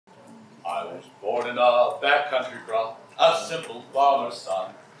I was born in a backcountry crop, a simple farmer's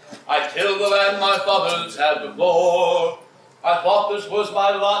son. I tilled the land my fathers had before. I thought this was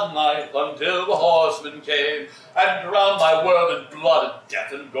my lot in life until the horsemen came and drowned my world in blood and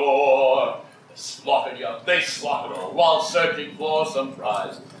death and gore. They slaughtered young, they slaughtered old, while searching for some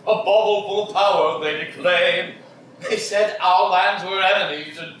prize. A bauble full of power they declaimed. They said our lands were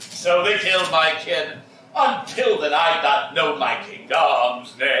enemies, and so they killed my kin. Until then I'd not known my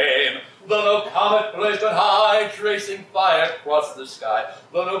kingdom's name. Though no comet blazed on high, tracing fire across the sky,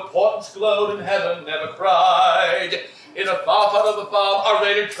 though no portents glowed in heaven, never cried. In a far part of the farm, a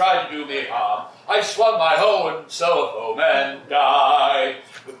raider tried to do me harm. I swung my hoe and so a foeman died.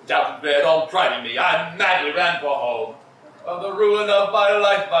 With doubt and dread all driving me, I madly ran for home. Of the ruin of my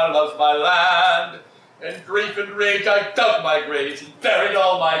life, my love's my land. In grief and rage I dug my graves and buried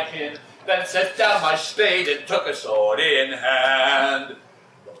all my kin, then set down my spade and took a sword in hand.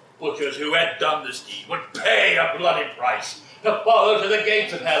 The butchers who had done this deed would pay a bloody price to follow to the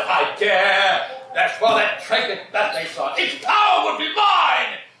gates of hell. I dare. That's for that trinket that they sought. Its power would be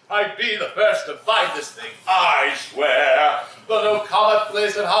mine. I'd be the first to find this thing, I swear. Though no comet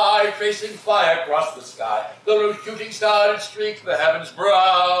blazed on high, tracing fire across the sky, though no shooting star had streaked the heaven's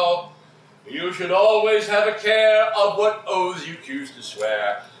brow, you should always have a care of what oaths you choose to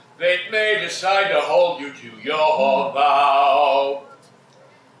swear. Fate may decide to hold you to your vow.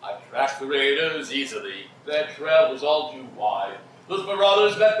 I tracked the raiders easily, their trail was all too wide. Those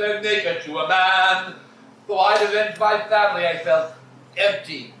marauders met their maker to a man. Though I'd avenged my family, I felt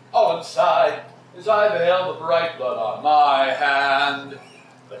empty all inside, as I beheld the bright blood on my hand.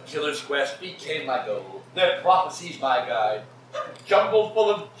 The killer's quest became my goal, their prophecies my guide. Jumbled full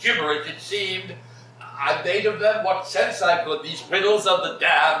of gibberish it seemed, I made of them what sense I could, these riddles of the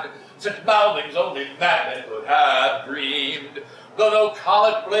damned, such mouthings only madmen could have dreamed. Though no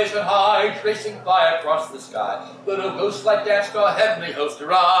comet blazed on high, tracing fire across the sky, though no ghost-like danced nor heavenly host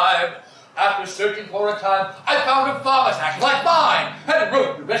arrived, after searching for a time, I found a farmer's axe like mine, and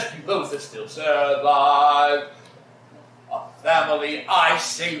wrote to rescue those that still survived. A family I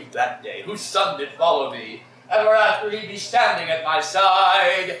saved that day, whose son did follow me, ever after he'd be standing at my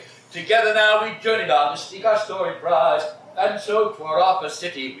side. Together now we journeyed on to seek our storied prize, and so toward off a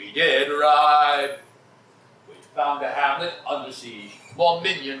city we did ride. We found a hamlet under siege, more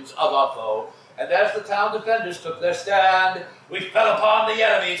minions of our foe, and as the town defenders took their stand, we fell upon the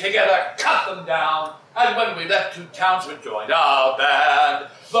enemy, together cut them down, and when we left, 2 townsmen joined our band.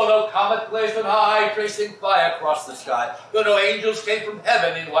 Though no comet blazed on high, tracing fire across the sky, though no angels came from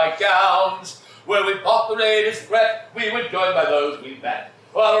heaven in white gowns, where we fought the raiders' threat, we were joined by those we met,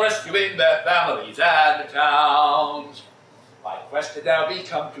 while rescuing their families and towns. My quest had now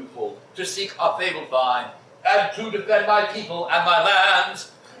become twofold, to seek a fabled find, and to defend my people and my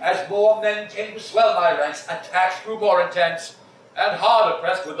lands. As more men came to swell my ranks, attacks grew more intense, and harder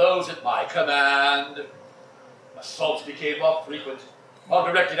pressed were those at my command. Assaults became more frequent, all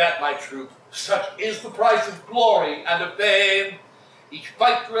directed at my troop. Such is the price of glory and of fame. Each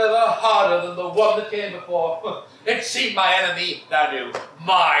fight grew ever harder than the one that came before. It seemed my enemy now knew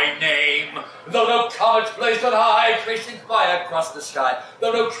my name. Though no comets blazed on high, tracing fire across the sky,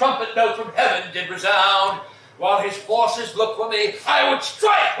 though no trumpet note from heaven did resound, while his forces looked for me, I would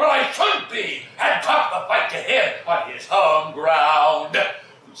strike where I should be, and talk the fight to him on his home ground.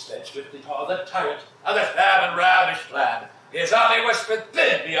 We sped swiftly toward the tyrant of the famine-ravished land. His army was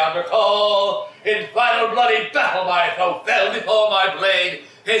forbidden beyond recall. In final bloody battle my foe fell before my blade.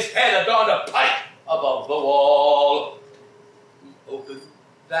 His head adorned a pike above the wall. We opened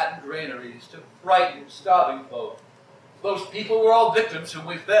fattened granaries to frighten starving folk. Those people were all victims whom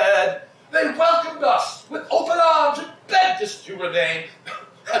we fed. They welcomed us with open arms and begged us to remain.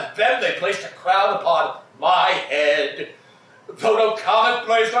 And then they placed a crown upon my head. Though no comet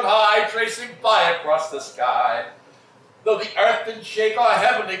blazed on high, tracing fire across the sky, though the earth did shake or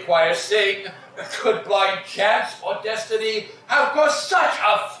heavenly choir sing, could blind chance or destiny have caused such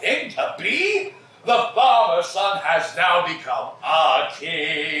a thing to be? The farmer's son has now become a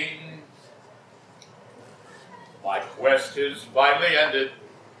king. My quest is finally ended,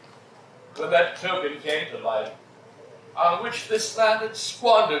 when that token came to light, on which this land had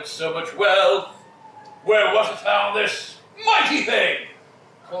squandered so much wealth. Where was it found, this mighty thing,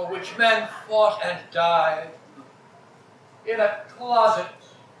 for which men fought and died? In a closet,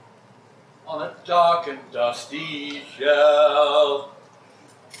 on a dark and dusty shelf.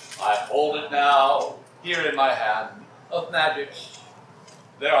 I hold it now, here in my hand. Of magics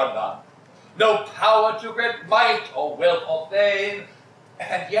there are none, no power to grant might or wealth or fame,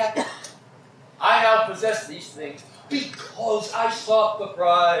 and yet I now possess these things because I sought the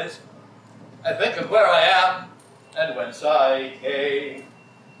prize. I think of where I am and whence I came.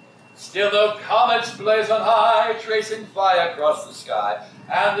 Still though comets blaze on high, tracing fire across the sky,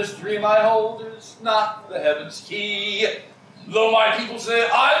 and this dream I hold is not the heaven's key. Though my people say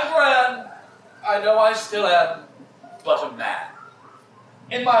I'm grand, I know I still am but a man.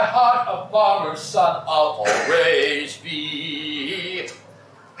 In my heart a farmer's son I'll always be,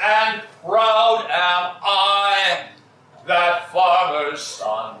 and proud am I that farmer's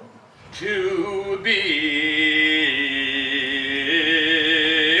son to be.